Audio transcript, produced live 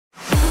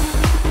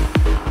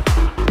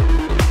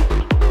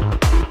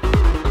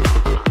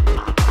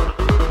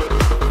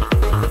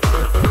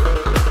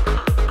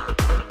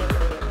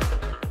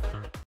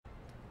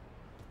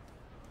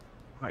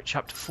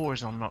chapter 4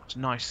 is unlocked.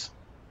 Nice.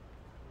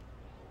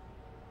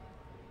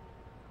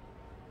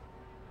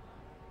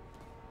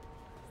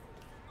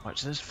 Right,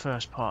 so this is the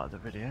first part of the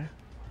video.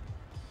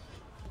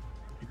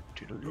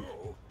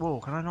 Whoa,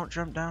 can I not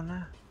jump down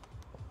there?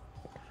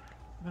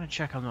 I'm going to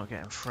check I'm not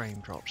getting frame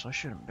drops. I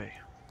shouldn't be.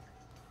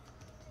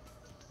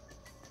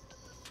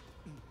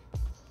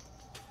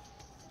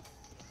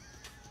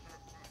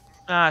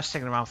 Ah, it's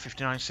taking around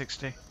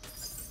 59.60.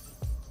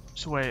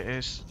 It's the way it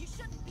is.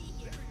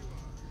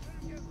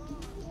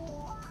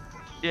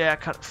 Yeah, I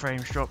cut the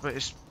frames drop, but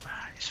it's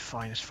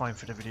fine. It's fine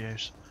for the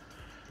videos.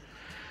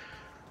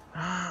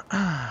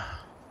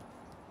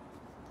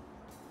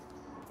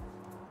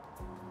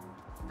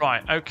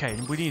 Right, okay,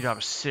 we need to have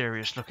a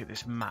serious look at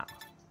this map.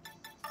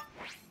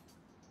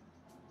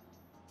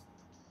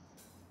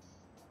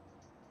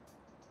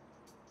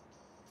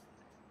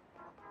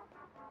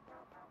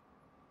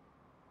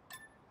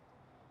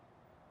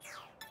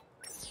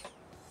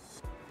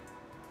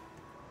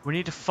 We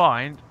need to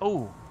find...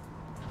 Oh!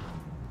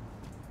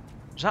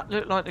 Does that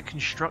look like the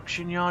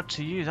construction yard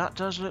to you? That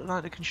does look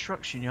like the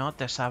construction yard.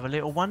 Let's have a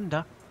little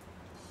wonder.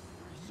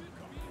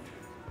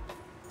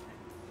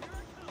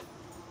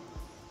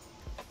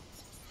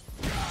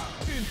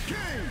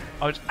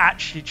 I was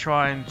actually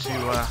trying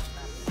to...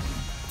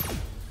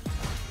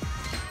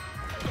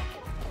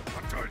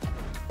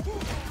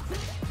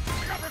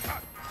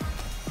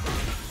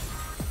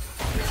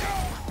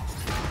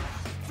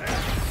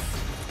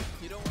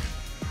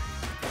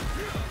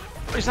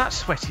 What is that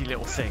sweaty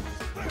little thing?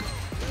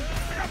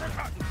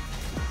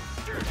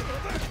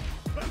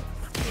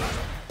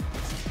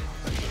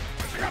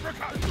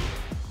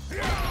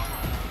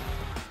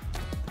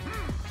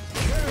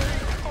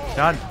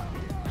 Done.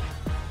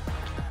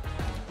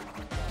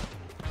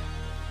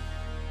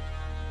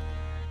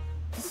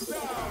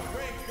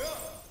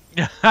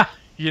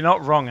 You're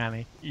not wrong,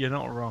 Annie. You're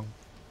not wrong.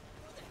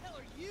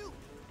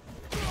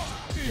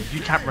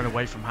 You can't run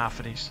away from half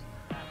of these.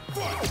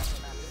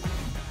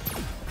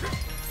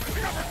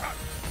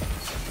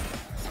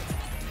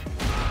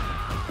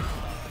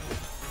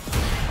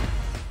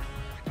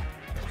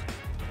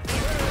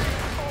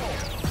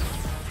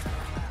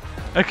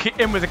 Look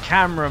at him with the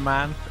camera,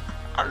 man.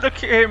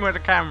 Look at him with the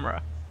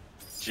camera.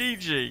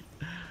 GG.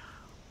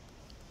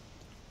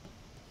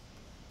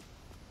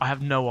 I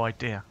have no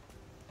idea.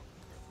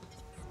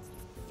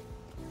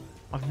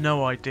 I've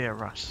no idea,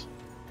 Russ.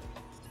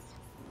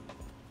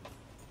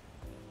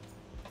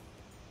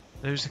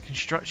 There's a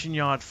construction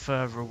yard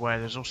further away.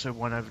 There's also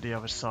one over the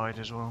other side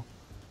as well.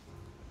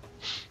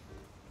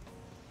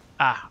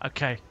 Ah,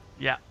 okay.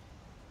 Yeah.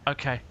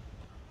 Okay.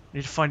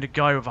 Need to find a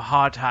guy with a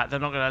hard hat. They're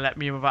not going to let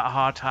me in without a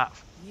hard hat,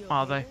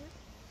 are they?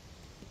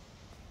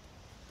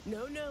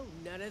 No,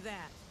 none of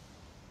that.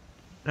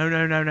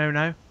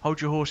 No.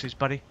 Hold your horses,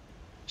 buddy.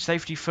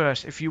 Safety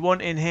first. If you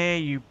want in here,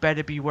 you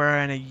better be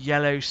wearing a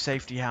yellow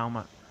safety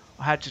helmet.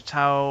 I had to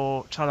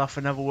tell off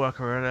another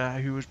worker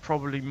who was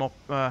probably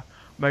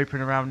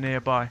moping around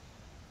nearby.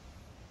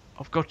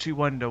 I've got to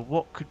wonder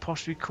what could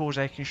possibly cause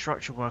a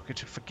construction worker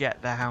to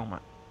forget their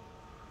helmet.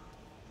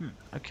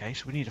 Okay,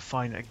 so we need to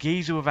find a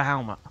geezer with a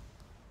helmet.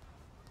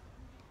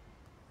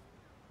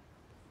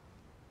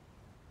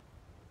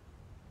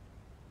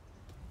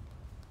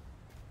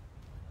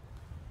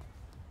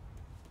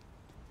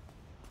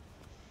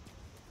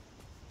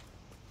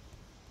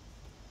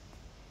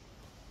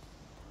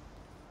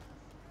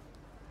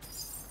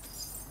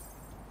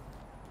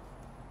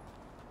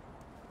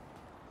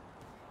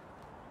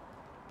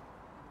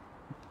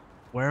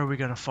 Where are we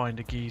going to find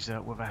a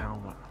geezer with a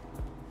helmet?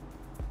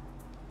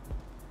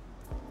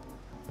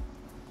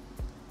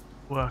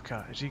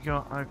 Worker. Has he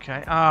got...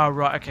 Okay. Ah,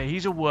 right. Okay,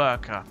 he's a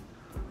worker.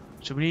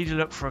 So we need to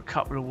look for a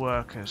couple of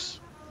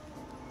workers.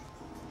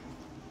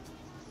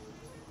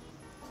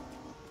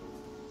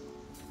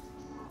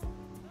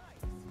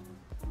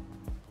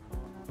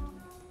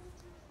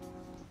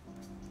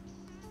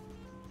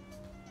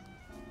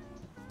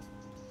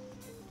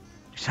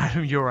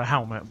 You're a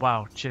helmet.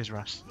 Wow. Cheers,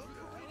 Russ.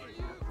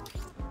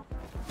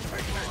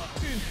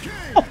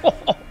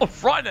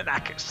 Right in the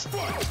knackers.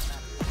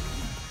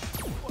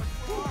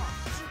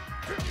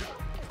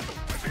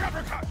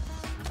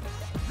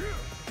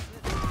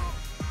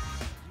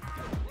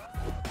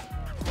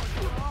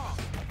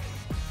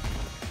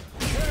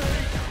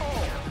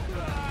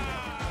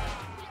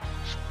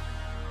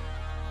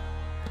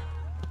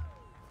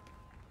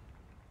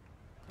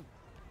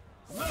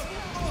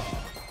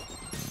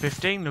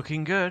 $15,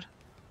 looking good.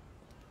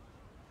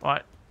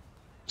 Right.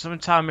 Someone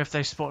tell me if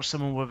they spot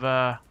someone with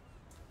a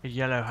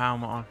yellow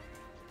helmet on.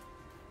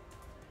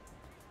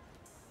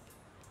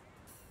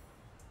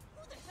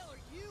 Who the hell are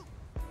you?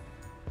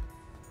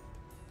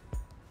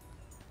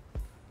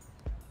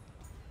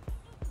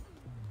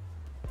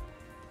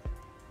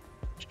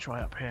 Let's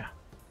try up here.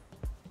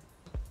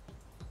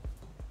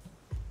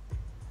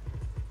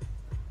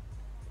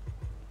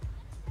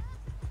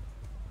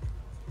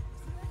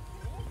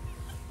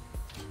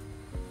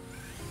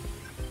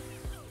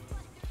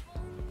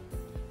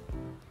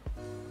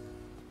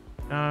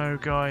 No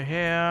guy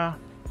here.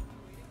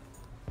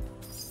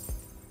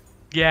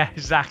 Yeah,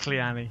 exactly,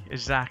 Annie.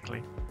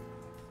 Exactly.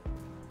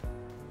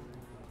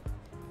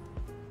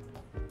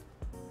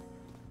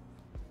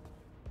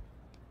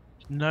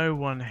 No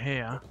one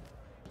here.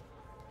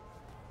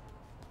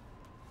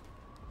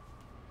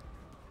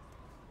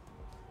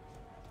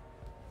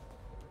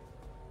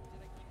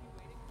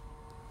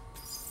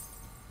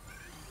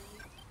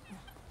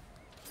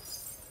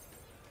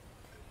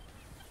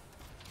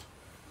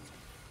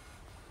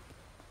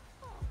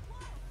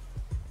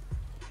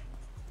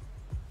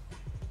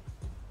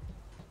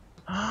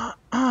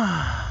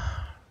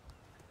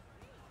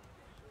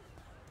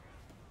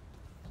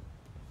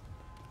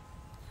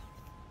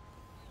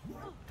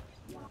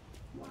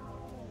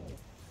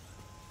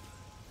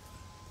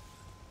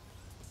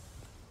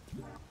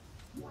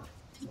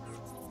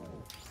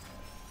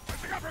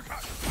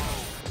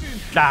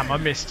 Damn, I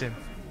missed him.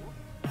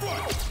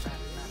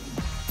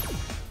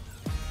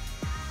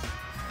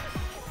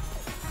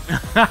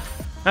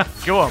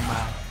 Go on,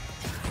 man.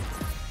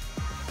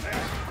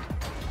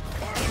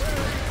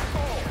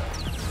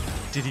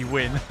 Did he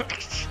win?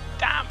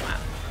 Damn, man.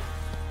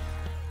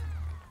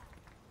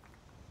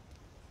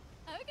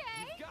 Okay,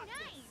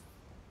 nice.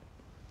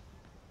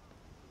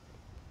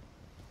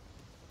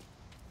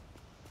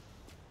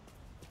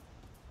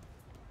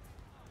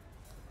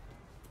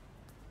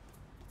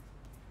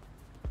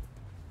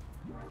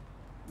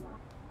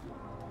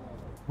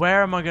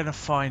 Where am I going to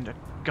find a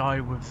guy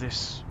with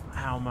this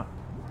helmet?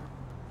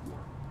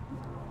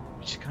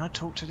 Can I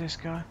talk to this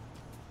guy?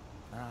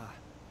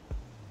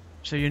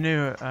 So you're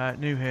new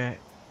here.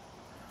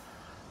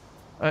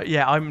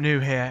 Yeah, I'm new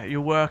here.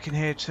 You're working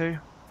here too?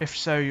 If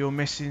so, you're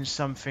missing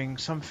something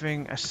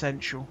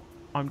essential.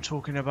 I'm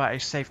talking about a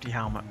safety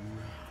helmet.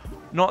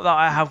 Not that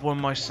I have one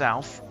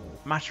myself.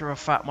 Matter of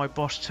fact, my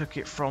boss took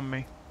it from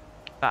me.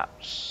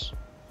 That's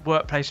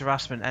workplace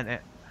harassment, ain't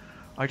it?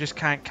 I just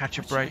can't catch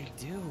a break. What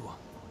should I do?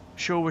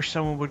 Sure wish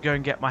someone would go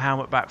and get my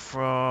helmet back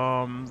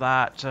from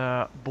that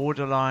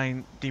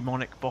borderline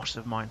demonic boss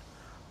of mine.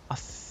 I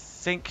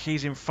think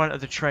he's in front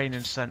of the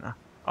training centre.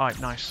 Alright,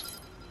 nice.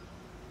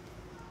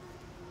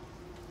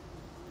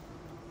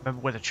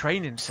 Remember where the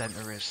training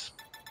centre is.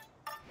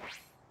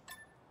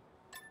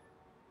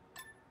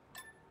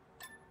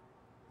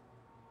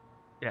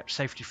 Yep,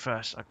 safety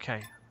first.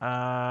 Okay.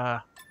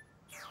 Down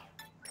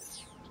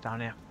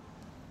here.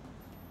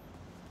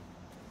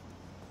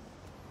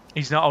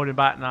 He's not holding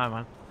back now,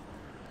 man.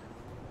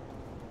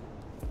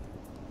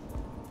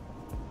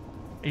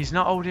 He's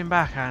not holding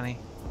back, Annie.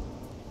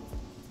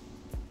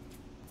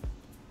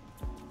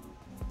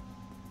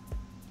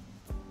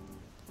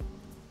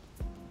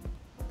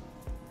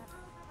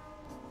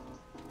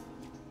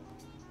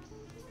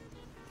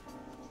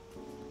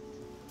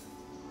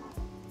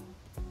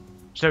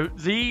 So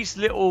these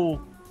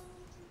little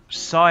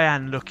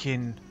cyan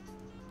looking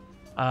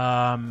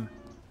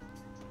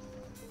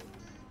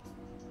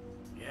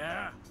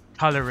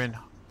colouring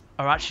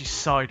are actually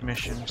side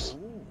missions.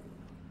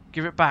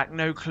 Give it back,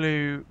 no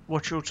clue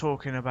what you're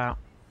talking about.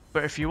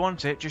 But if you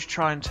want it, just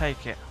try and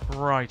take it.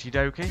 Righty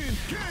dokie.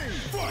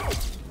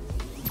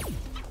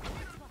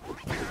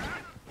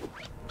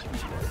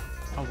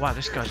 Oh wow,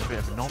 this guy's a bit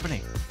of a knob, isn't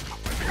he?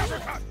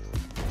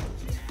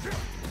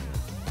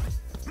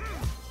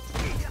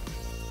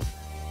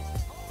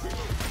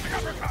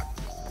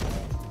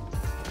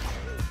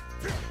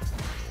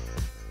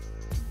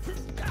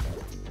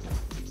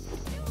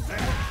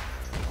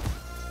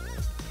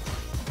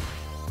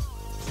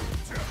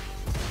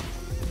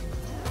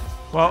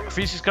 Well, if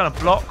he's just going to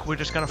block, we're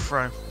just going to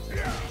throw.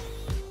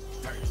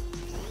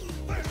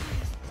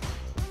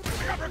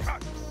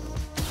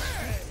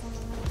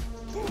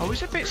 Oh,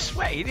 he's a bit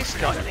sweaty, this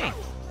guy, isn't he?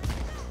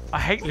 I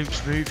hate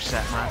Luke's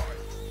moveset, man.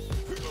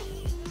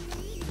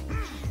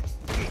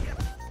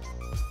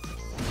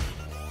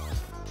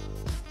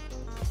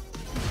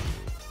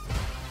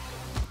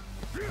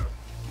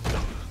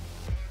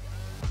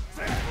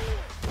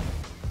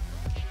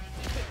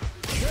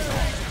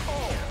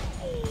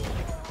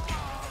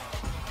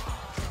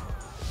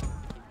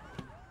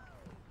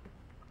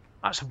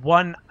 That's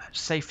one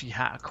safety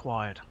hat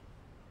acquired.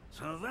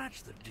 So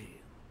that's the deal.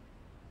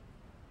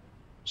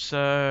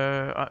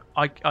 So,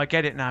 I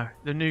get it now.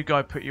 The new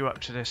guy put you up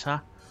to this,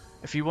 huh?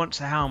 If he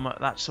wants a helmet,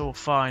 that's all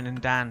fine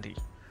and dandy.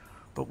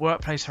 But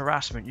workplace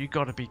harassment, you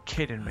gotta be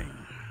kidding me.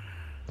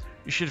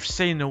 You should have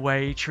seen the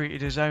way he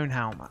treated his own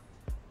helmet.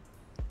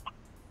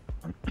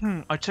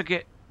 I took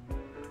it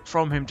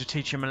from him to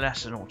teach him a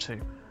lesson or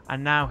two.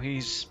 And now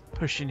he's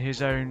pushing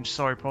his own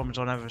sorry problems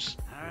on others.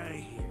 I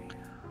hear you.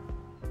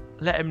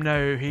 Let him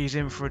know he's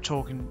in for a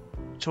talking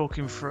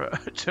for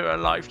to a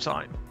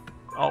lifetime.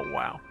 Oh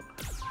wow.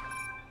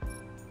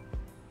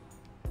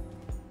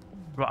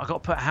 Right, I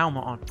got to put a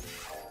helmet on.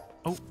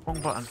 Oh,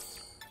 wrong button.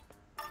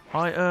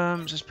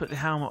 Items. Let's put the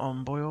helmet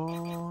on,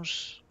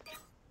 boys.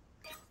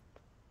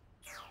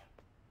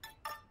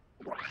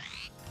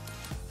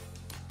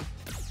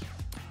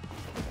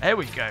 There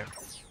we go.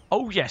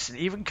 Oh yes, it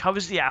even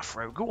covers the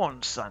afro. Go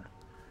on, son.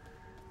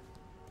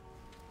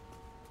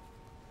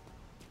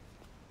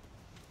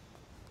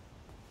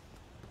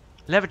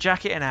 Leather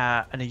jacket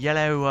and a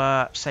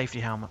yellow safety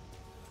helmet.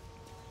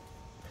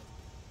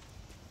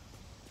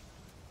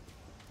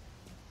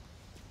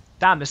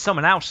 Damn, there's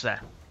someone else there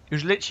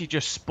who's literally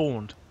just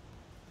spawned.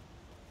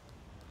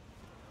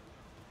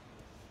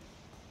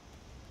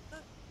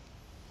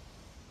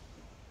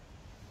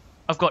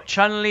 I've got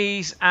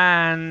Chun-Li's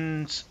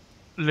and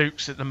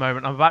Luke's at the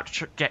moment. I'm about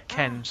to get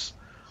Ken's.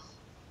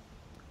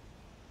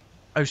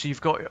 Oh, so you've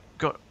got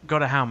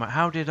a helmet.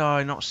 How did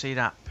I not see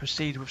that?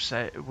 Proceed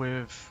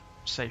with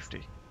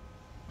safety.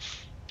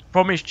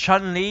 Problem is,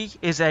 Chun-Li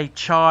is a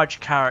charge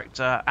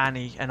character,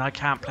 Annie, and I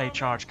can't play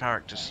charge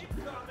characters.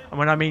 And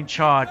when I mean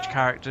charge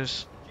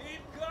characters,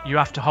 you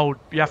have to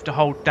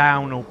hold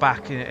down or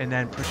back and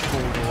then push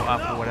forward or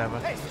up or whatever.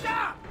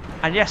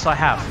 And yes, I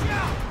have.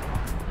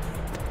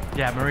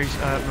 Yeah,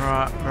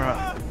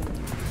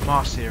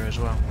 Marcia as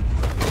well.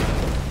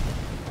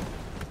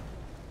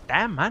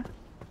 Damn, man.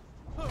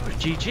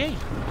 GG.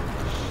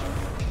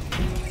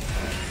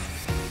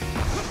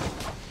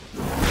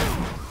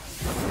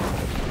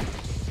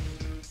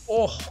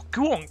 Oh,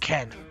 go on,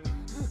 Ken.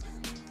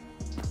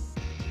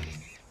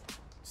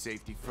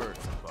 Safety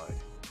first, bud.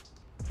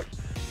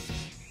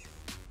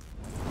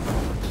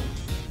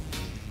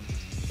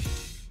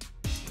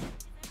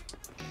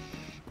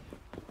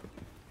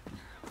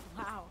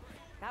 Wow,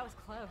 that was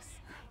close.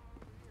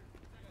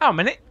 Oh, a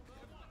minute.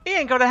 He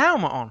ain't got a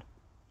helmet on.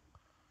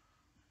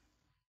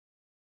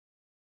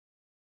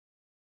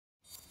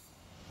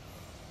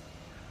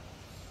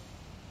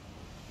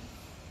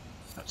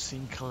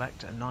 Scene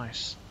collector,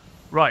 nice.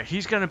 Right,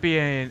 he's going to be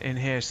in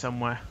here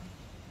somewhere.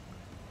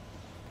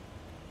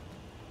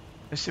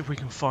 Let's see if we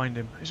can find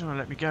him. He's not going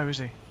to let me go, is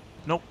he?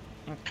 Nope.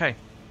 Okay.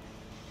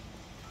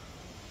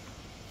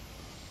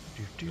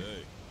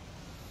 Hey.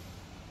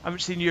 I haven't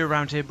seen you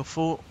around here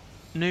before.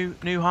 New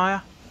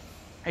hire?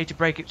 Hate to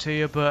break it to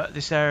you, but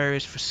this area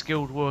is for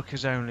skilled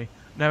workers only.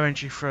 No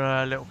entry for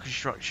a little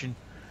construction.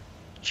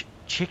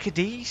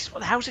 Chickadees? What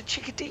the hell's a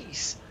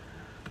chickadees?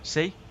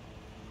 See?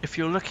 If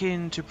you're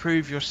looking to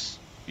prove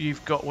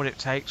you've got what it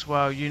takes,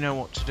 well, you know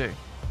what to do.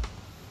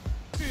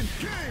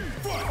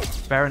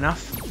 Fair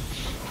enough.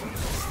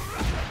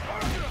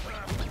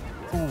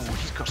 Ooh,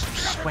 he's got some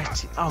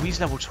sweaty... Oh, he's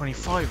level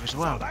 25 as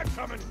well.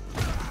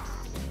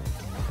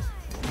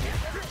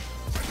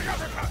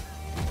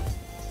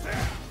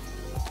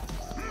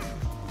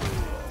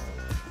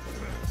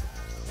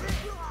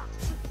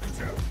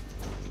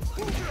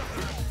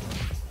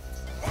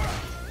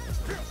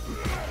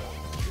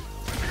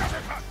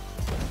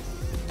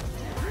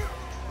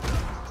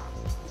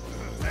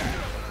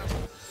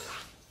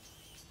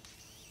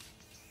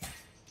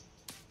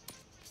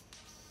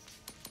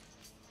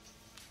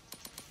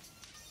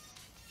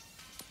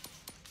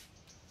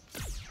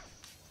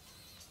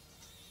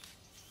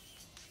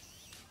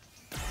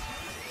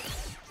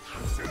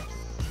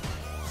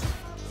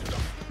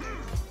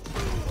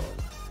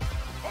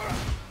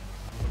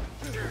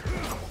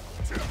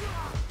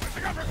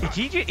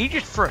 He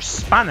just threw a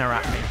spanner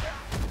at me.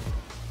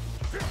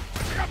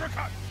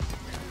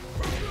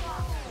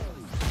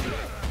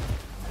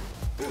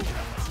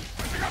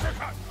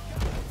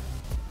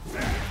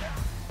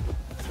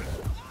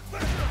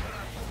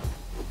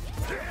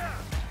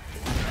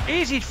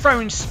 Easy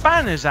throwing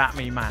spanners at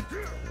me, man.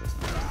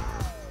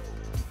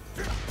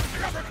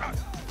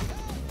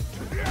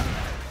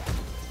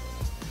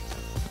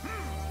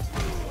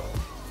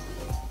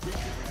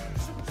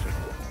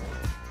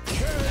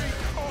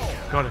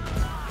 Got him.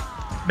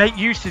 Make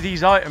use of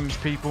these items,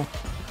 people.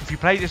 If you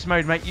play this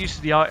mode, make use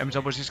of the items,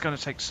 otherwise it's going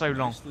to take so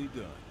long.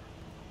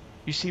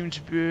 You seem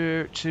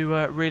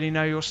to really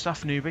know your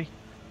stuff, newbie.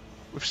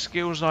 With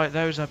skills like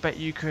those, I bet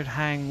you could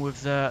hang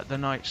with the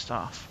night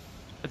staff.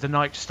 The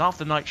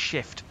night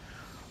shift.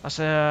 That's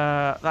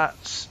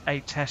a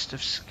test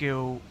of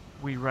skill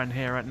we run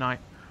here at night.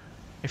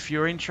 If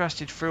you're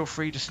interested, feel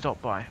free to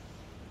stop by.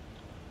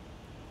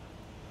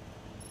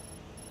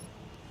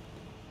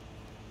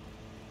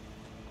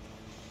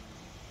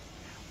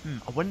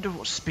 I wonder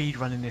what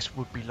speedrunning this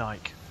would be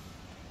like.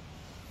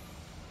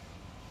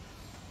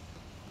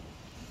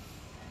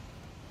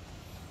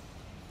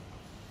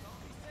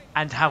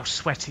 And how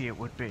sweaty it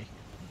would be.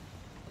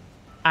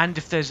 And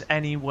if there's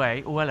any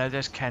way... Oh, hello,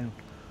 there's Ken.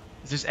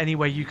 If there's any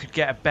way you could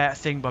get a better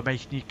thing by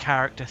making your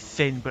character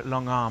thin but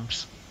long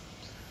arms.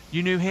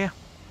 You new here?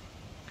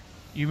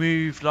 You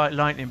moved like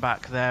lightning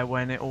back there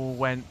when it all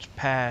went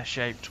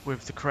pear-shaped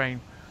with the crane.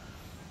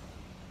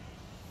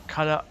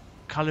 Colour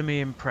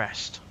me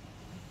impressed.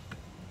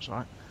 That's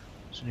right.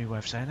 That's a new way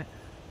of saying it.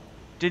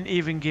 Didn't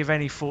even give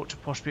any thought to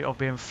possibility of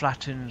being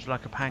flattened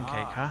like a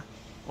pancake, huh?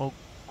 Well,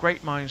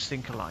 great minds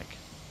think alike.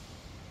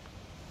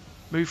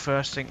 Move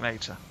first, think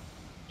later.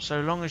 So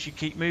long as you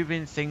keep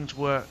moving, things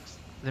work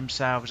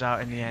themselves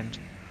out in the end.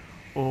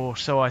 Or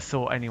so I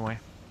thought anyway.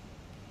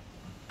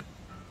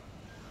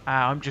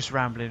 I'm just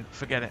rambling.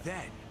 Forget it.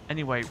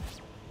 Anyway,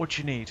 what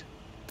you need?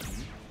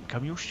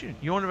 Become your student.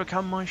 You want to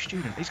become my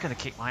student? He's going to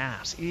kick my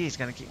ass. He is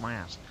going to kick my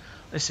ass.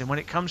 Listen, when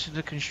it comes to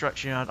the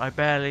construction yard, I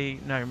barely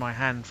know my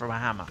hand from a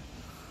hammer.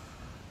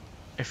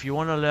 If you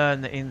want to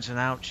learn the ins and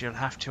outs, you'll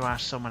have to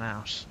ask someone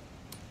else.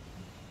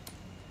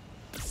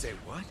 Say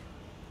what?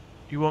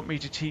 You want me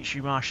to teach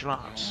you martial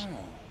arts? Oh.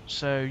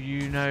 So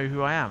you know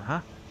who I am,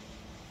 huh?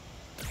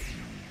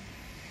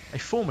 A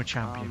former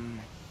champion.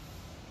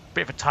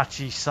 Bit of a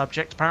touchy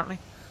subject, apparently.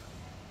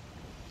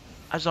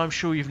 As I'm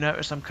sure you've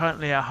noticed, I'm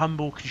currently a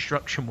humble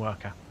construction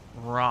worker.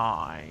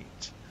 Right.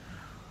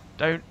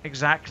 Don't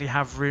exactly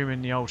have room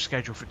in the old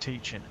schedule for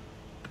teaching.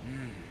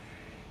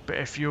 But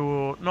if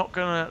you're not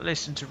going to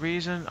listen to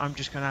reason, I'm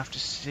just going to have to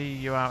see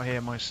you out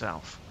here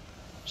myself.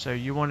 So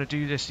you want to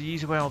do this the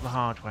easy way or the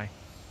hard way?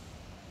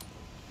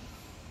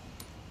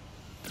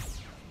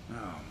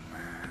 Oh,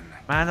 man.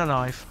 Man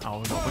alive.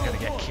 Oh, no, we're going to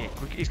get kicked.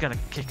 He's going to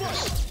kick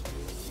us.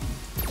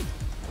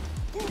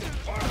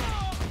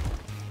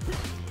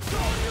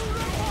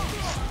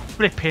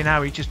 Flipping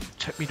how he just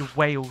took me to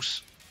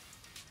Wales.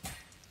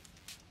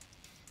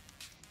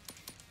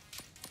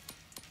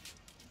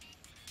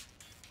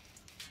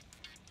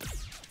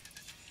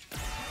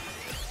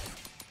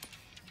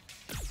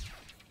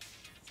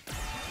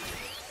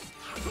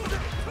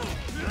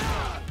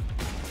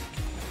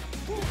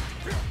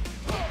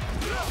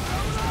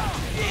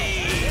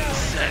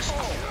 Jesus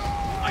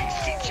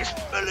Christ, he just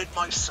mullered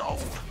my soul.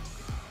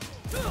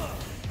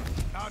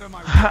 Out of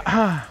my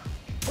way.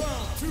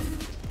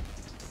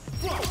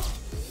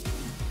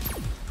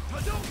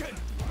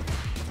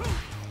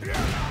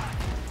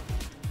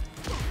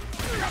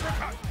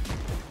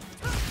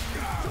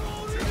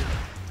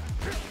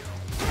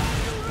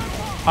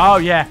 Oh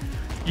yeah,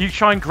 you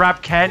try and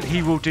grab Ken,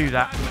 he will do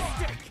that.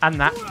 And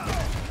that.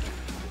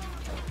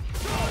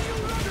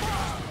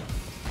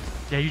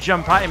 Yeah, you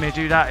jump at him, he'll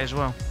do that as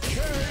well.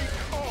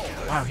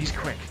 Wow, he's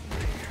quick.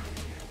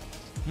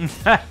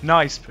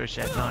 Nice push,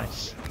 Ed,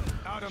 nice.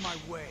 Out of my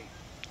way.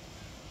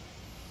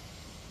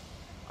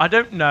 I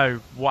don't know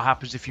what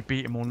happens if you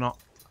beat him or not.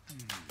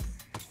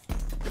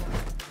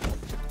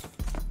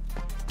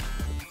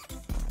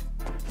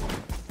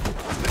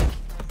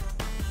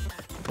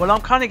 Well,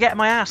 I'm kind of getting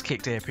my ass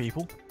kicked here,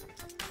 people.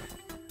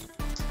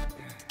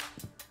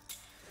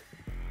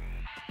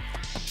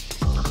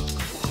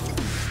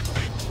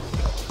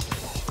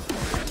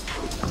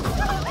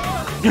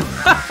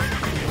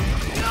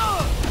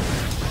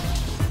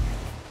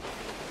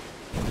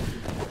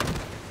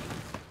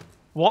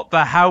 What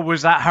the hell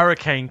was that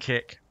hurricane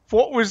kick?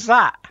 What was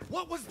that?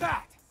 What was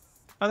that?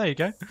 Oh, there you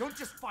go. Don't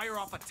just fire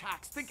off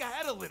attacks. Think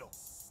ahead a little.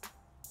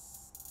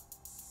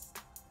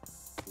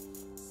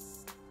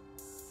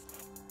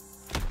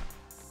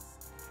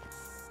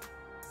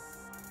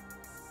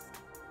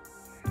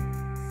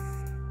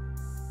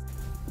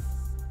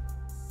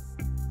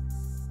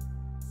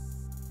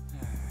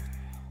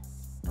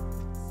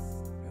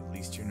 At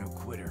least you're no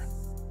quitter.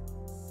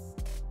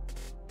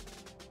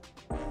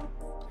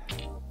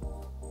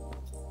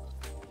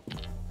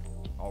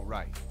 All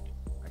right.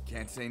 I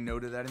can't say no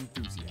to that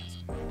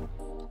enthusiasm.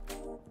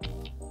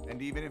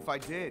 And even if I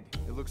did,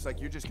 it looks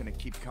like you're just gonna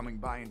keep coming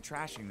by and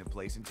trashing the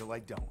place until I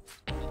don't.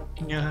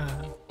 Yeah,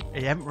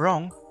 he ain't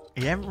wrong.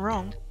 He ain't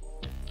wrong.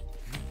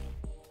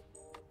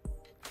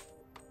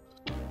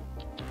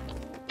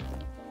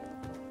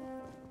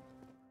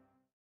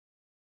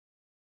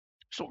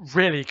 It's not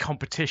really a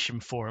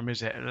competition for him,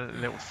 is it? A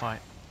little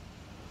fight.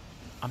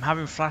 I'm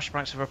having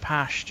flashbacks of a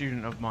past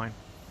student of mine.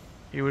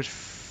 He was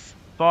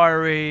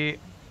fiery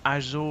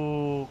as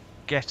all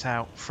get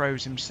out,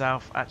 throws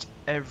himself at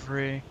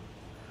everything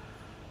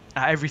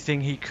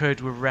he could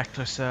with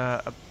reckless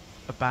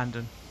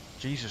abandon.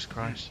 Jesus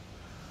Christ.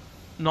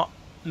 Not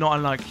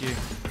unlike you.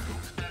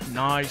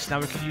 Nice. Now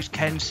we can use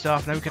Ken's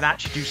stuff. Now we can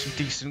actually do some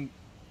decent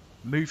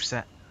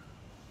moveset.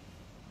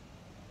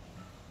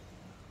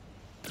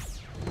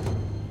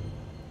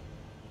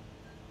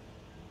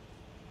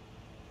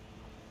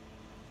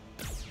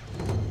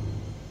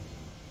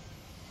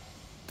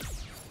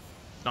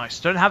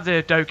 Nice. Don't have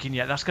the Dokin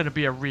yet. That's going to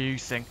be a Ryu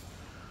thing.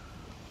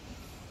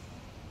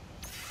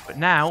 But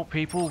now,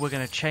 people, we're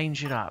going to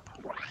change it up.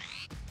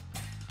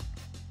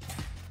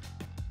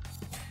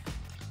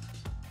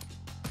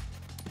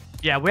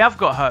 Yeah, we have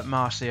got Hurt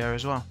Marcia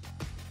as well.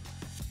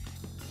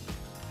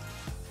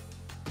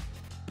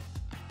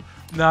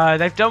 No,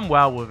 they've done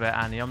well with it,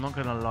 Annie. I'm not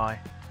going to lie.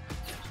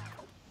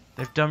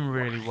 They've done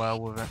really well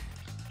with it.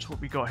 That's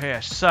what we got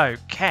here. So,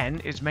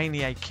 Ken is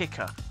mainly a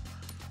kicker.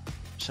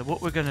 So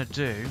what we're going to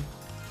do...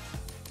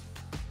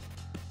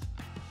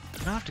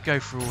 I'm going to have to go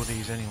through all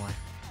these anyway.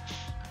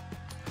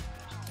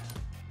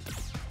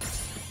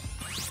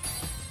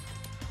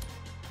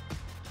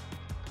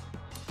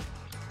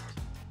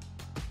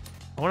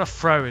 I want to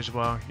throw as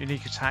well.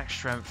 Unique attack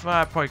strength. Well,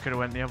 I probably could have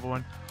went the other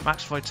one.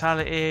 Max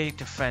vitality,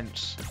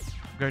 defense.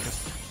 Go to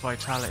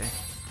vitality.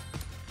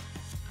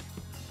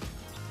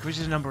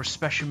 Increases the number of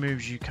special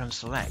moves you can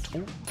select.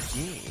 Oh,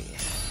 yeah.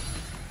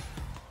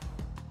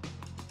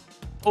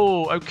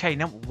 Oh, okay.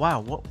 Now,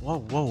 wow.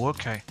 Whoa,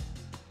 okay.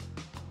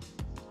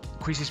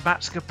 Increases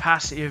max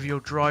capacity of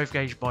your drive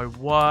gauge by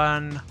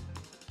 1.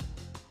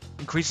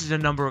 Increases the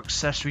number of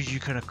accessories you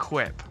can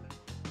equip.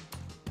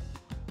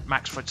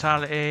 Max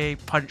vitality,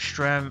 punch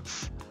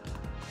strength,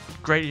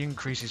 greatly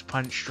increases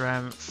punch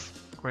strength.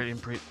 Greatly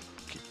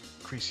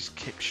increases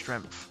kick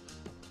strength.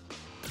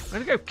 I'm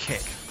gonna go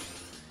kick.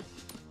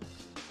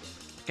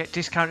 Get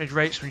discounted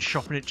rates when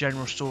shopping at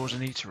general stores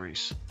and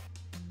eateries.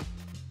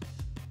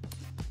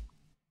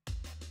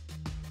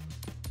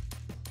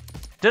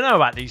 Don't know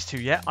about these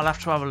two yet. I'll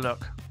have to have a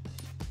look.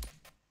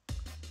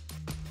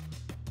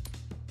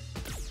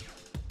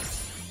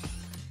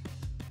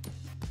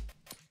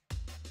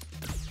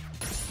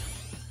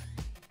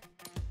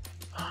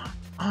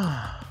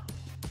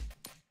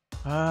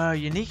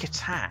 Unique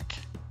attack.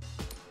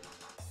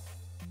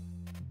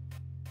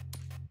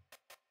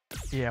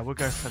 Yeah, we'll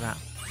go for that.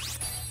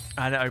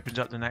 And it opens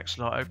up the next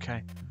slot.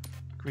 Okay.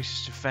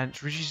 Increases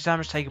defense. Reduces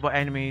damage taken by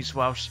enemies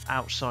whilst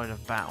outside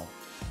of battle.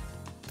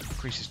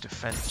 Increases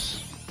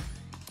defense.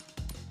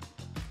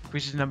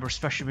 Increases the number of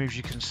special moves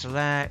you can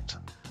select.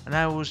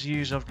 Enables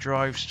use of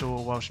drive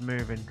store whilst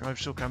moving. Drive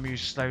store can be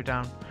used to slow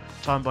down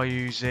time by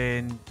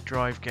using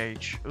drive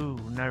gauge. Ooh,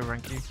 no,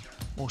 thank you.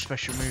 More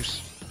special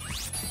moves.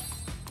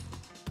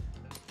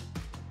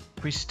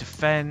 Increases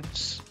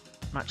defense.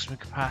 Maximum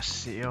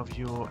capacity of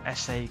your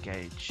SA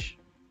gauge.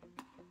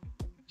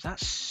 Is that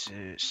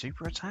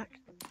super attack?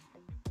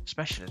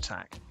 Special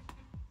attack.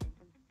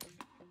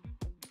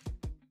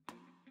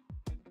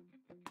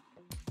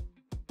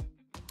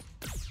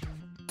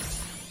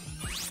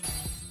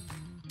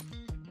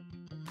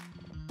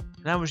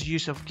 That was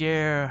use of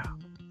gear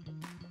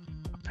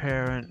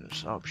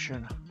appearance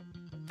option.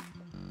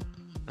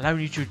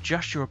 Allowing you to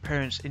adjust your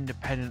appearance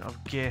independent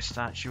of gear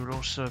stats. You will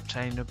also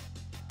obtain the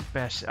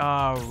best.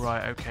 Oh,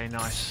 right. Okay,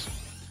 nice.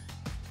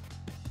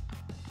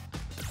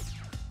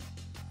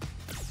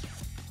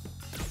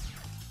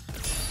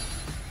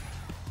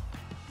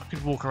 I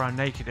could walk around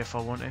naked if I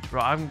wanted.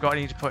 Right, I haven't got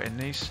any to put in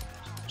these.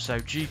 So,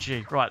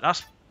 GG. Right,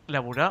 that's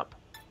leveled up.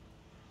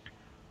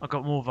 I've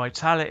got more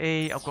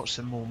vitality. I've got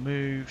some more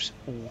moves.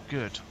 All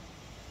good.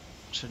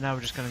 So now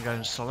we're just going to go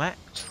and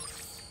select.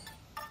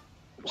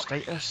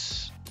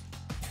 Status.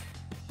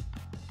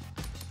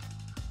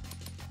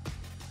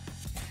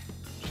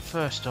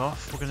 First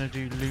off, we're going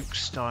to do Luke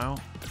style.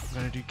 We're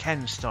going to do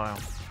Ken style.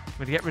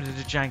 We're going to get rid of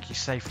the janky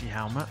safety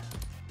helmet.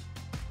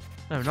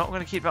 No, not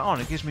going to keep that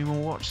on. It gives me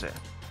more what's it.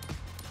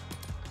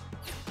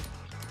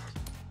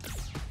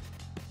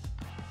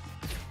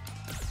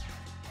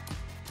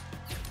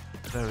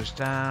 Those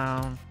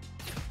down.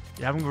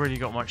 Yeah, I haven't really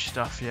got much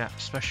stuff yet.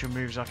 Special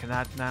moves I can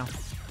add now.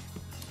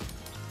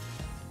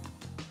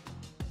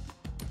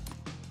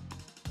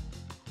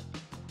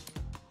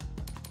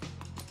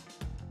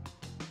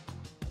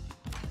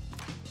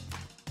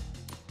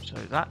 So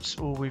that's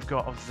all we've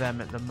got of them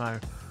at the mo.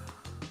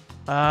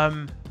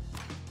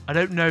 I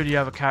don't know the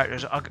other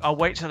characters. I'll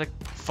wait till I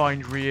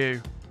find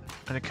Ryu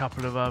and a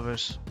couple of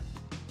others.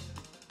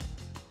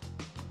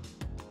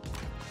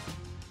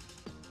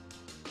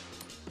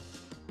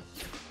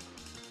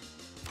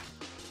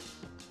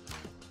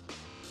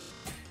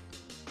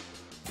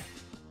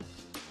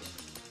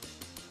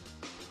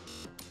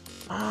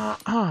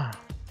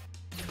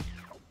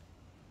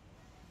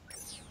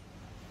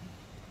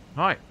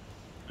 Right,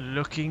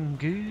 looking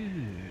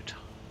good.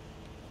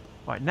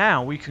 Right,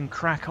 now we can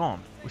crack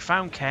on. We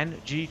found Ken,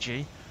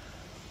 GG.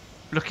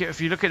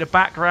 If you look at the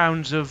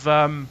backgrounds of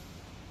the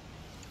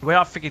way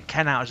I figured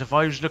Ken out is if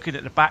I was looking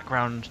at the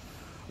background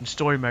in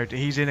story mode, that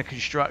he's in a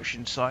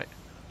construction site.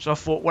 So I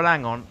thought, well,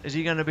 hang on, is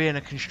he going to be in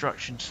a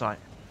construction site?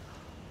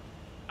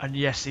 And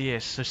yes, he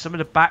is. So some of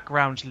the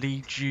backgrounds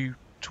lead you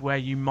to where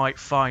you might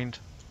find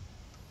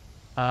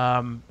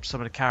some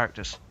of the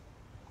characters.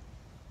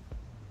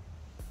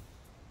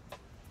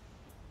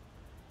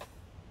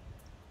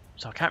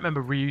 So I can't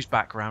remember Ryu's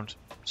background,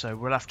 so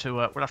we'll have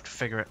to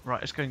figure it.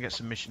 Right, let's go and get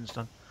some missions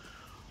done.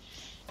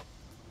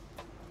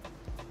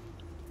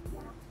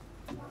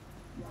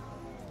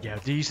 Yeah,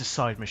 these are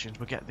side missions.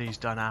 We'll get these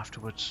done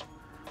afterwards.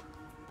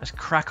 Let's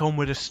crack on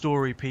with the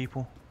story,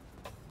 people.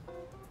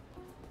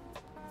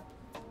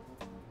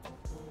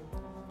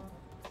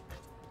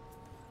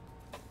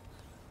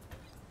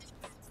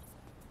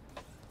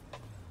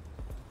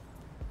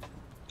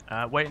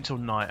 Wait until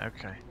night,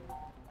 okay.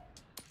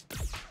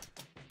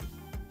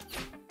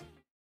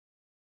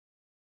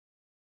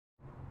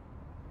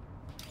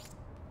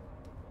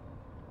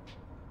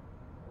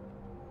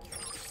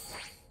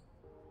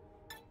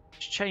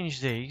 Let's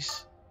change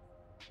these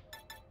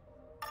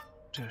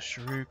to a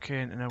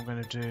shuriken, and then we're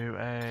going to do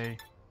a...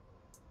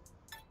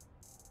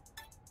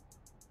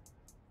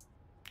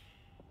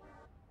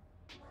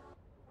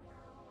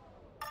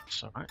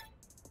 Sorry.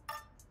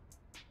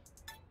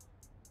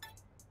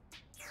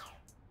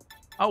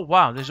 Oh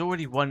wow, there's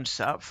already one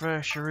set up for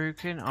a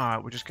shuriken.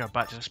 Alright, we'll just go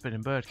back to the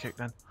spinning bird kick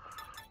then.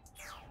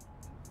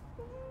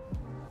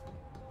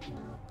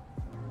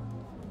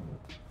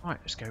 Right,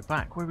 let's go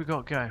back. Where we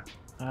got to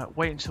go?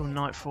 Wait until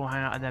nightfall,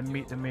 hang out, and then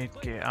meet the mid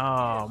gear.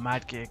 Oh,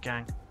 mad gear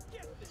gang.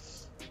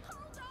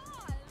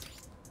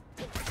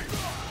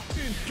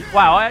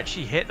 Wow, I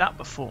actually hit that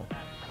before.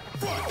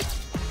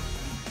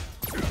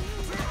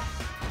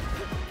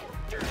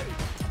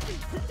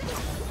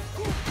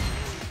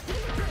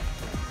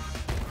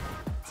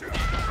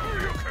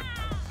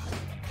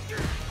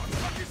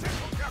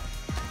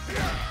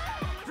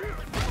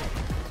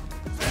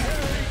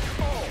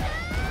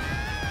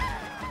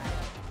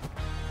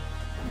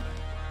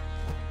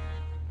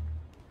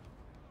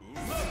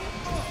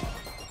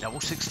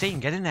 level 16.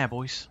 Get in there,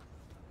 boys.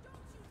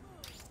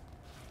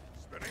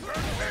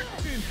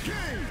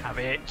 Have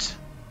it.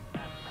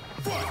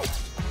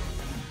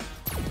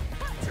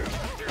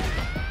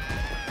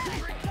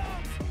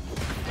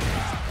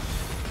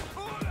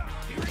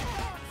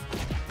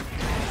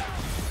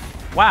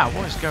 Wow,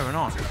 what is going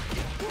on?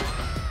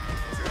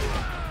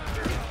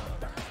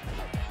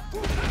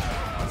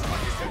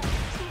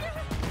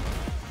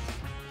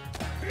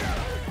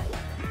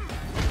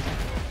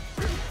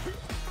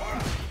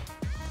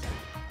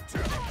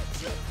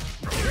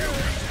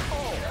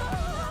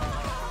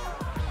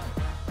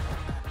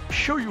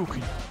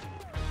 Shoryuken.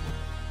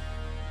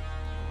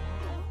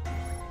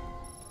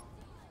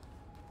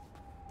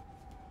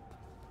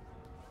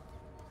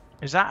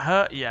 Is that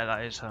her? Yeah,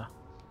 that is her.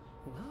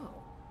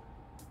 Whoa.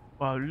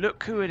 Well,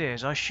 look who it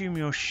is. I assume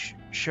you're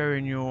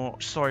showing your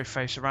sorry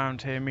face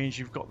around here means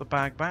you've got the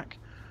bag back.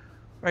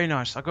 Very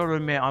nice. I've got to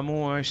admit, I'm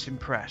almost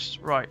impressed.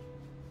 Right.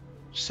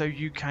 So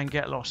you can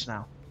get lost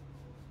now.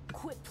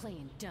 Quit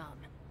playing dumb.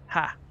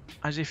 Ha!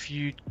 As if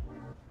you'd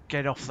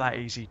get off that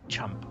easy,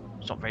 chump.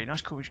 It's not very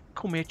nice. Call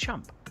me a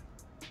chump.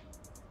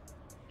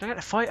 Do I get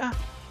the fighter?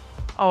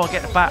 Oh, I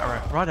get the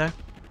batterer. Righto.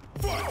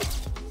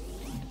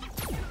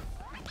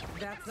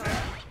 That's all.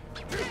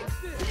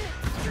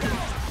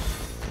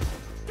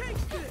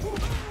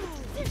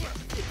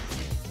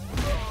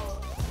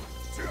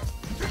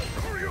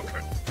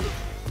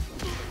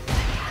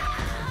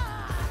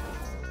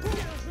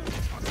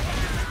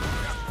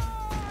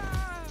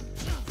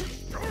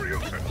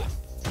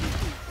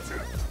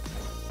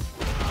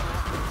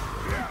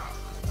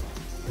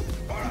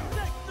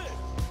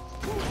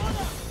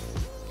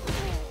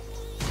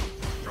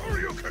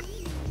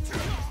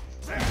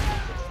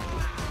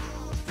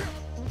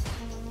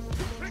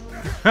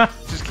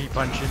 Just keep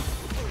punching.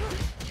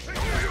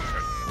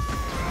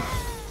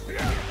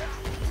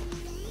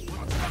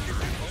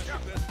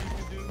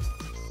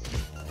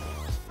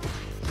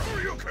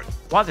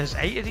 Wow, there's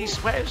 8 of these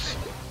sweaters?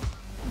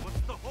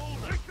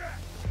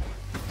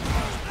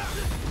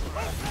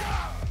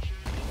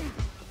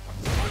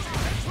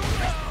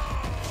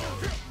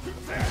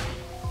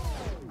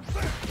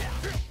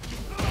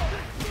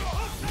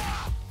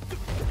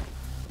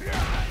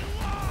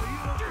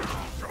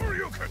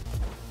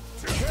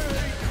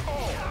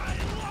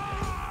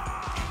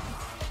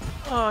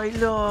 I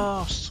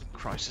lost!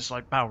 Christ, it's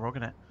like Balrog,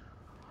 isn't it?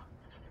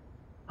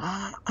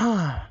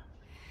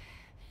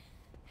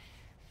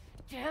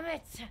 Damn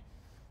it!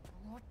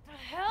 What the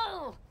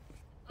hell?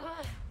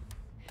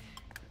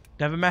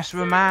 Never mess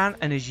with a man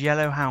and his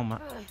yellow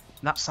helmet.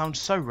 That sounds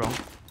so wrong.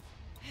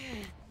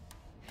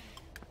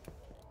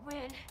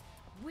 When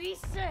we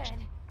said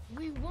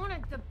we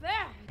wanted the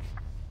bag,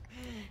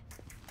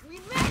 we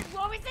meant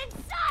what was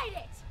inside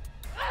it!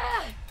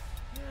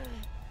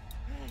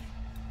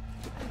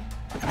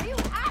 Are you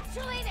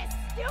actually this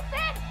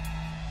stupid?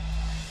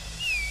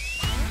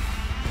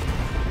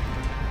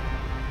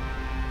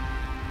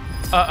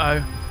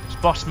 Uh-oh. It's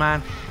Boss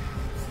Man.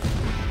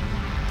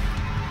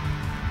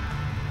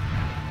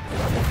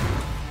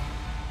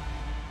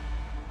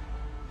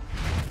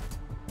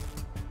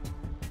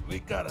 We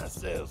got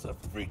ourselves a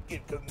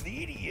freaking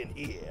comedian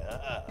here.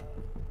 Huh?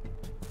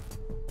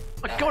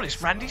 My God,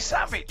 it's Randy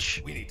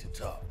Savage. We need to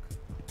talk.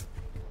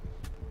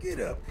 Get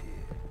up here.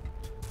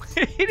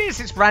 It is,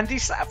 it's Randy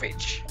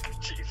Savage.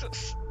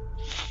 Jesus.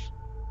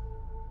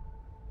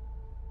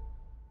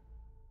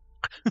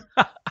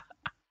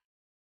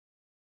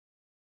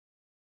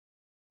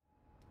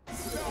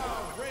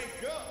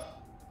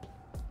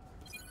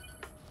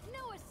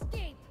 No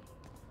escape.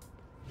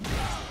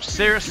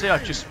 Seriously, I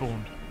just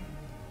spawned.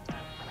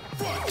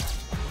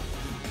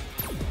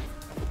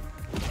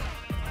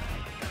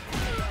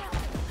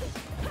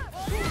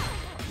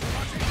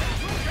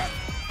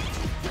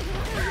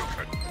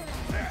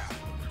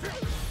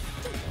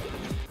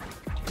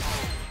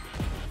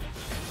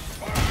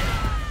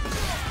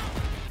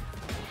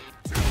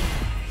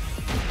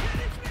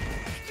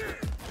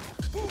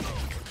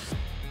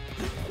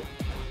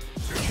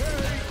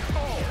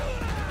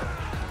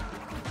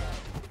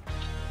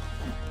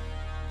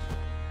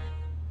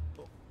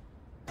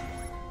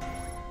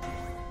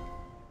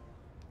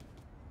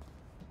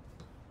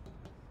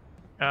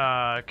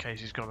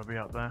 Casey's got to be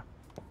up there.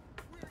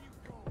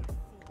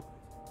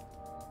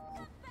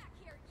 Come back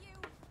here, you.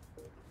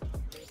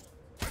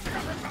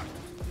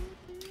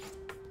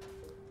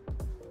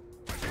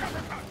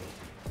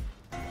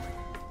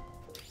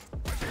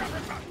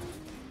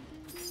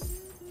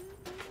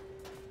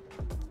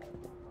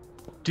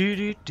 Do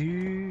do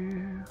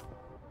do.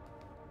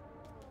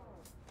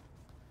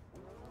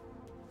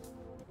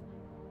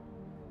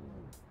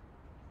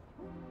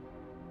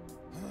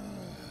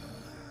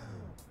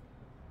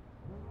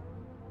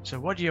 So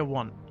what do you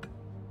want?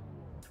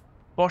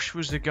 Bosch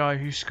was the guy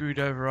who screwed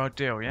over our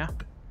deal, yeah?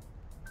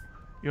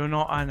 You're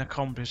not an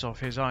accomplice of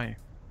his, are you?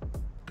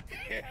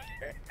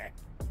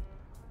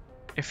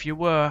 If you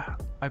were,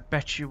 I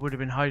bet you would have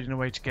been hiding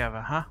away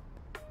together, huh?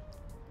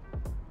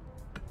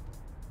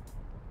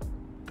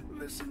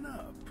 Listen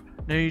up.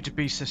 No need to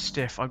be so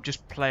stiff. I'm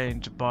just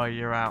playing to buy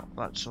you out,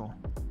 that's all.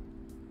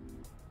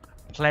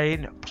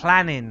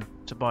 Planning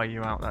to buy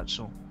you out, that's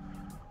all.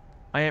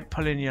 I ain't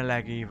pulling your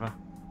leg either.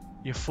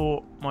 You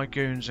fought my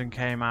goons and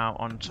came out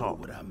on top.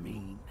 What would I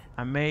mean?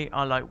 And me,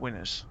 I like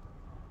winners.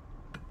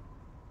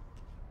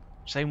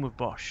 Same with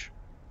Bosch.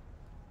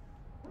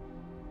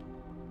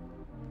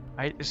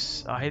 I hate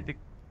this. I hate the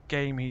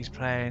game he's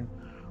playing,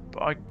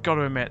 but I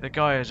gotta admit, the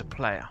guy is a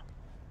player.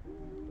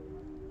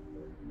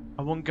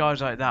 I want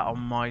guys like that on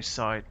my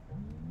side.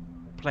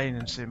 Plain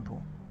and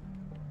simple.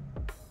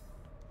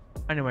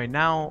 Anyway,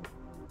 now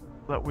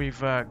that we've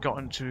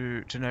gotten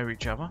to know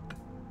each other,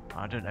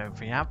 I don't know if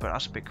we have, but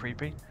that's a bit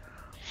creepy.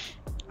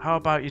 How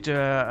about you do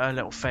a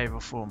little favour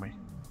for me?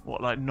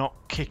 What, like not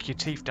kick your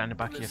teeth down the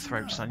back of your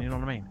throat, son? You know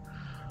what I mean?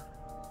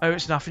 Oh,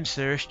 it's nothing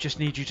serious. Just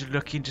need you to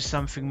look into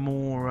something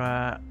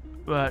more,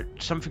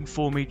 something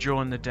for me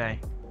during the day.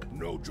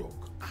 No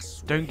joke. I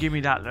swear. Don't give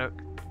me that look.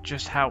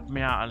 Just help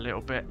me out a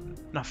little bit.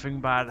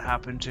 Nothing bad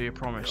happened to you,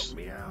 promise. Help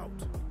me out.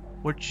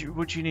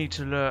 What you need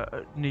to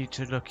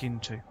look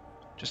into?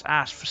 Just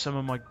ask for some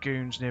of my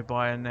goons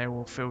nearby, and they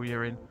will fill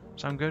you in.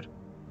 Sound good?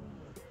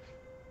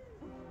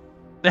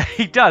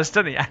 He does,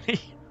 doesn't he, Annie?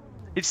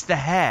 It's the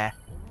hair.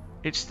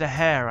 It's the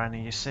hair,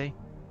 Annie. You see?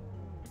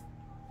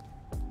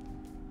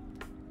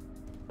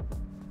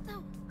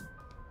 No.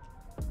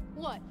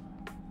 What?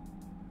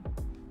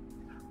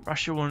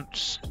 Russia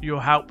wants your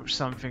help with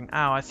something.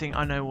 Ow, I think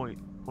I know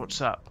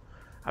what's up.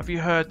 Have you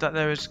heard that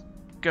there is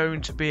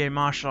going to be a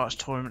martial arts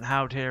tournament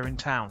held here in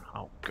town?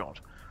 Oh, God.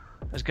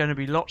 There's going to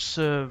be lots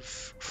of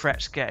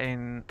threats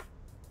getting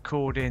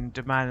called in,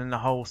 demanding the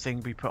whole thing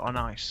be put on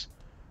ice.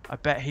 I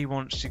bet he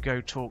wants to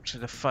go talk to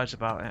the fuzz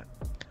about it.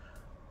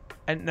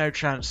 Ain't no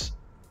chance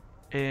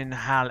in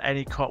hell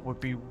any cop would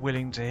be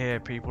willing to hear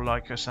people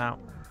like us out.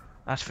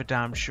 That's for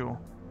damn sure.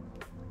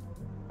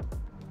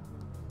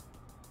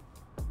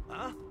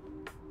 Huh?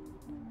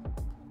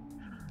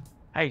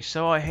 Hey,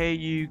 so I hear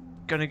you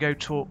gonna go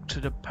talk to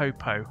the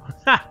Popo.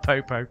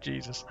 Popo,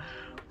 Jesus.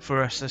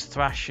 For us as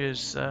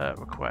Thrasher's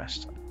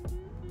request.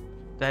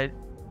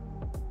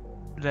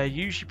 They're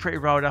usually pretty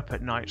rolled up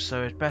at night,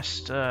 so it's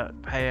best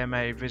pay him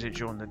a visit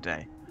during the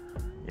day.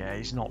 Yeah,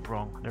 he's not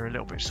wrong. They're a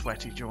little bit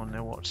sweaty during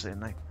their watch,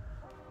 aren't they?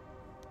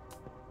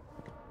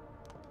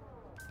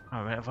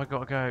 Oh, have I got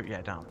to go?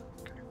 Yeah, down.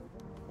 Okay.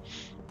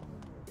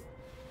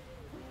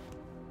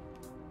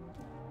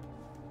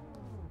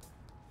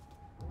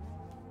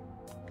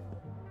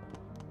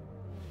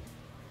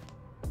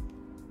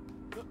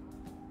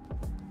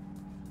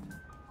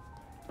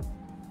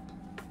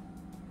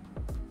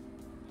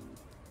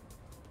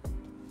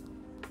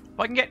 If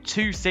I can get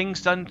 2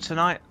 things done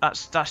tonight,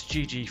 that's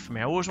GG for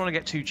me. I always want to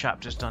get 2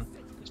 chapters done.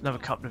 There's another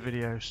couple of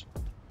videos.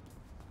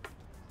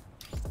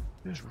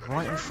 Just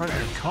right in front of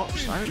the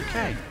cops.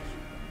 Okay.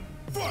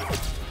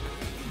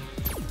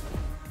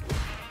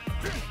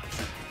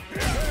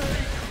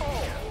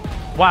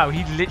 Wow,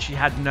 he literally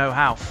had no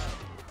health.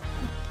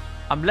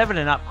 I'm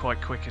leveling up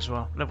quite quick as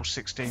well. Level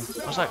 16.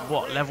 I was like,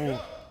 what, level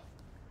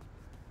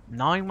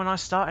 9 when I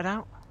started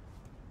out?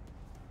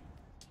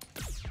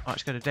 Alright,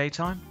 let's go to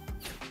daytime.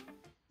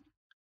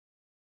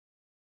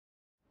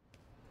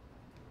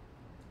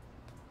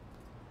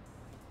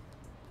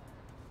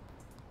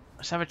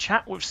 Let's have a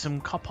chat with some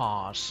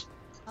coppers.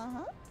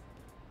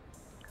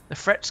 The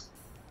threats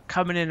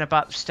coming in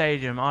about the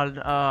stadium,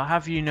 I'll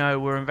have you know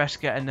we're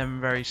investigating them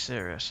very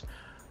serious.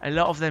 A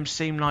lot of them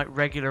seem like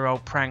regular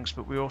old pranks,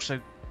 but we also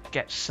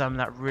get some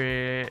that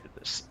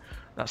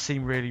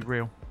seem really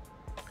real.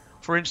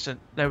 For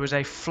instance, there was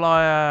a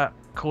flyer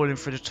calling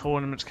for the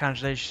tournament's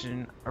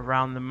cancellation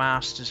around the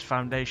Masters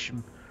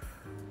Foundation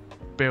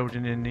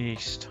building in the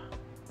east.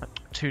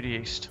 To the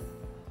east.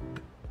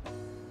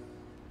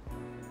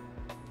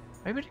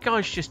 Maybe the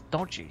guy's just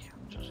dodgy.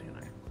 Just, you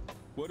know.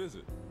 What is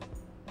it?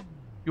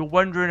 You're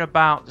wondering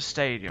about the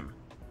stadium.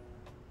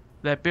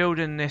 They're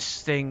building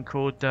this thing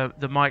called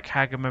the Mike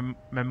Hager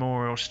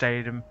Memorial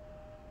Stadium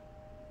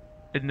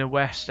in the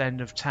west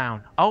end of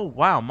town. Oh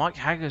wow, Mike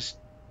Hager's...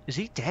 Is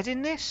he dead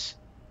in this?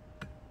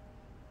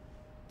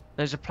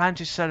 There's a plan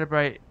to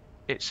celebrate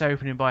its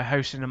opening by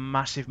hosting a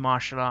massive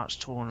martial arts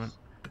tournament.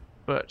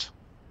 But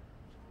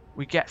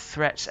we get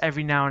threats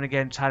every now and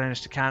again telling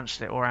us to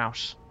cancel it or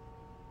else.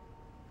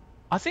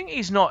 I think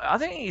he's not... I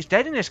think he's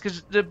dead in this because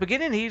at the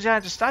beginning he's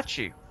had a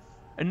statue.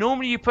 And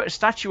normally you put a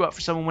statue up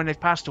for someone when they've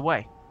passed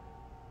away.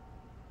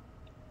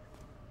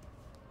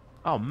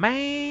 Oh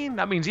man,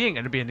 that means he ain't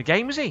going to be in the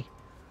game, is he?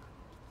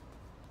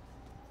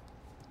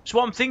 That's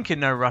what I'm thinking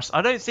though, Russ.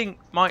 I don't think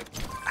Mike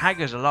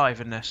Hager's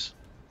alive in this.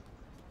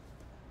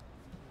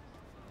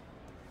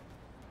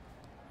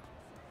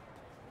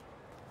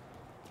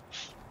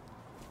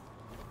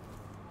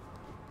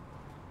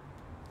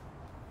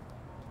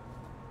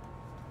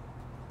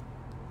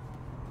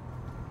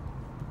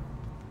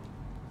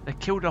 They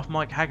killed off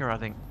Mike Hager, I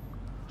think.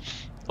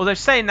 Although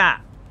saying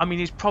that, I mean,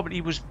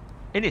 he was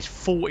in his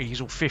 40s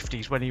or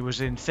 50s when he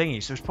was in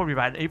Thingy, so it's probably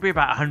he'd be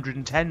about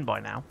 110 by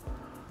now.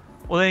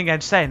 Well, then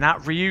again, saying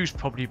that, Ryu's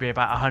probably be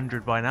about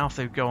 100 by now if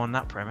they go on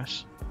that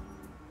premise.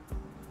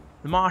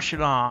 The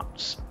martial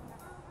arts.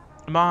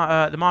 The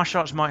martial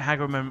arts Mike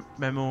Hager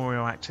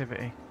memorial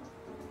activity.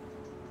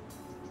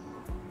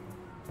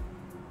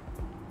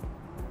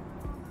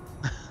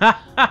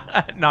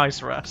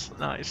 Nice, Russ.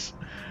 Nice.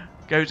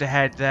 Goes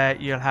ahead there.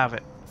 You'll have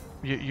it.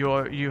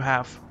 You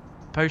have.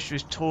 Poster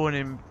is torn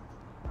in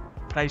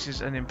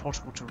places and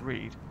impossible to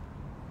read.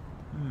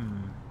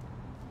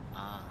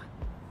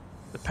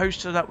 The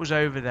poster that was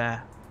over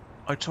there,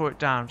 I tore it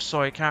down.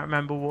 Sorry, I can't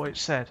remember what it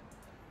said.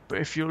 But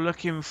if you're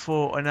looking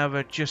for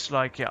another just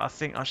like it, I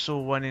think I saw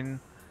one in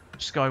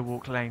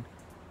Skywalk Lane.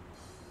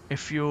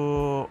 If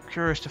you're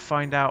curious to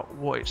find out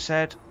what it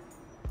said,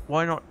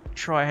 why not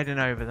try heading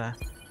over there?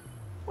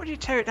 What do you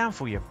tear it down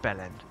for, you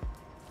bellend?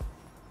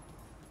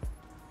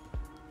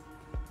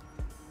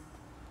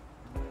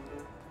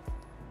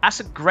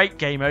 That's a great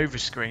game over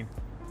screen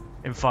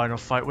in Final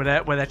Fight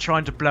where they're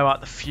trying to blow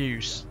out the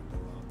fuse.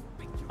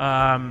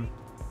 As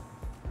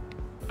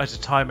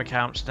the timer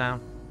counts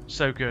down.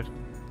 So good.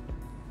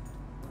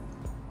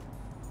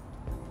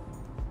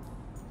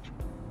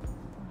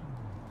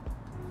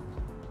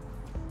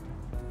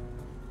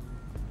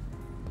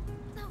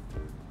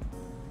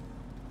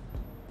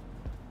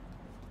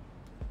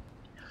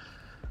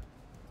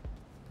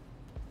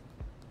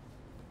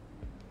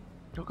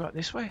 You'll go out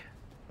this way?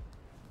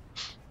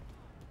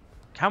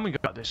 Can we go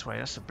out this way?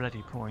 That's the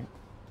bloody point.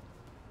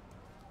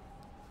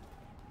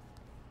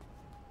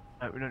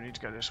 No, we don't need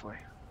to go this way.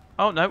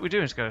 Oh, no, we do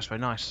need to go this way.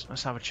 Nice.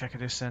 Let's have a check of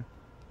this then.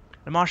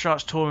 The martial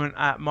arts tournament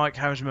at Mike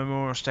Harris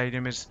Memorial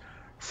Stadium is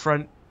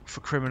front for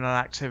criminal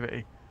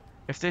activity.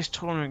 If this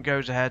tournament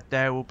goes ahead,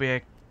 there will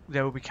be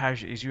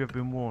casualties. You have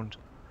been warned.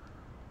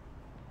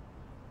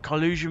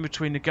 Collusion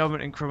between the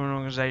government and criminal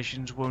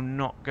organisations will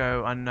not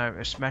go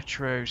unnoticed.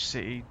 Metro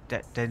City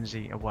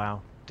Denzi. Oh,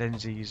 wow.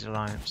 Denzi's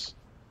alliance.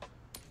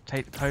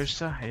 Take the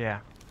poster? Yeah.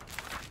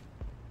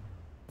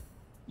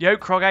 Yo,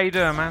 Krog, how you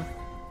doing, man?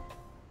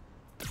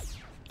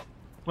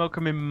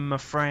 Welcome in, my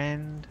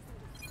friend.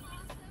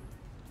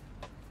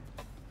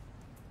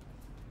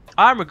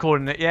 I'm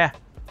recording it, yeah.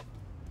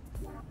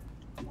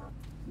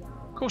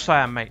 Of course I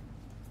am, mate.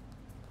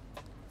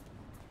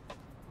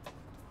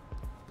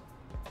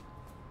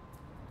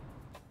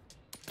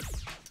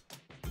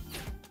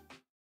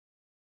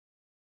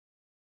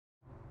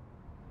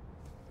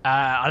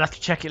 I'll have to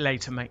check it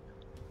later, mate.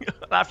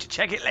 I'll have to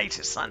check it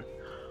later, son.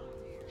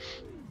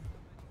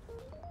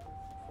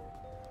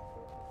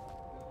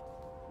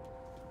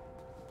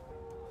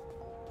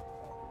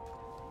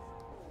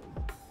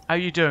 How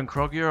you doing,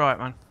 Krog? You alright,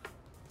 man?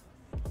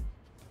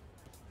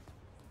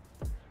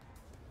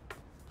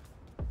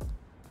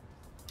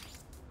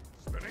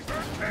 Spinning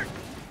bird kick.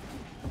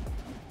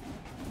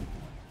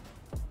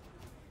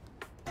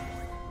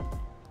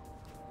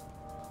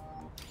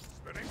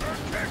 Spinning bird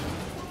kick.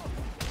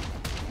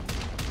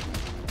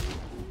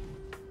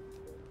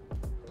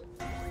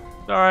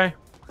 Sorry.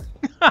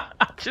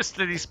 Just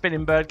that he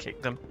spinning bird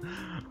kicked them.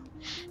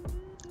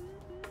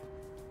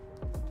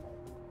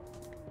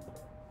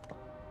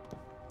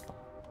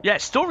 Yeah,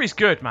 story's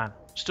good, man.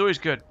 Story's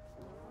good.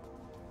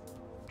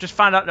 Just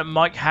found out that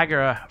Mike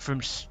Hager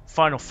from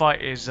Final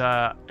Fight is.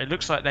 It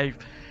looks like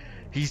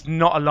he's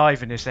not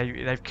alive in this.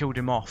 They've killed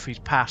him off. He's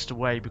passed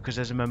away because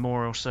there's a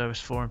memorial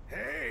service for him.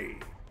 Hey.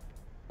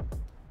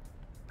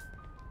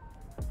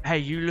 Hey,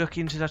 you look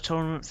into that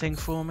tournament thing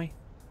for me?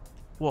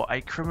 What, a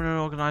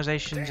criminal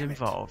organisation's Damn it.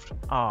 involved?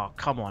 Oh,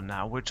 come on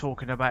now. We're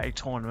talking about a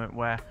tournament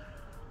where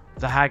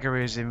the Hager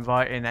is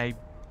inviting a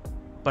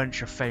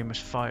bunch of famous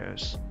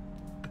fighters.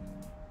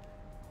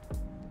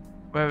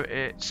 Whether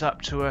it's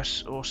up to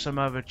us or some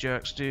other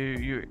jerks, do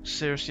you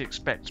seriously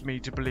expect me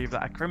to believe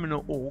that a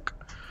criminal orc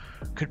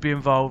could be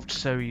involved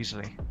so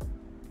easily?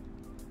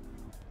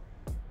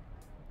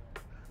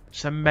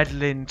 Some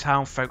meddling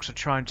town folks are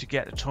trying to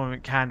get the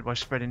tournament canned by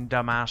spreading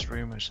dumbass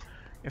rumours.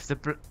 If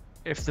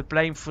the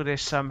blame for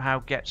this somehow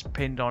gets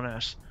pinned on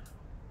us,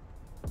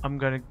 I'm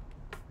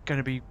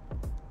gonna be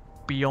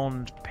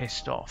beyond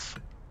pissed off.